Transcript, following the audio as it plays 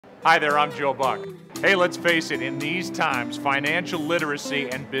Hi there, I'm Joe Buck. Hey, let's face it, in these times, financial literacy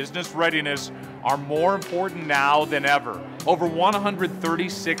and business readiness are more important now than ever. Over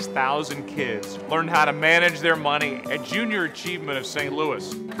 136,000 kids learned how to manage their money at Junior Achievement of St.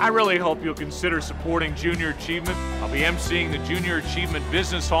 Louis. I really hope you'll consider supporting Junior Achievement. I'll be emceeing the Junior Achievement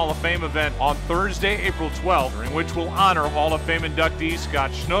Business Hall of Fame event on Thursday, April 12th, during which we'll honor Hall of Fame inductees Scott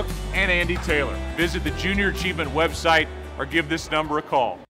Schnuck and Andy Taylor. Visit the Junior Achievement website or give this number a call.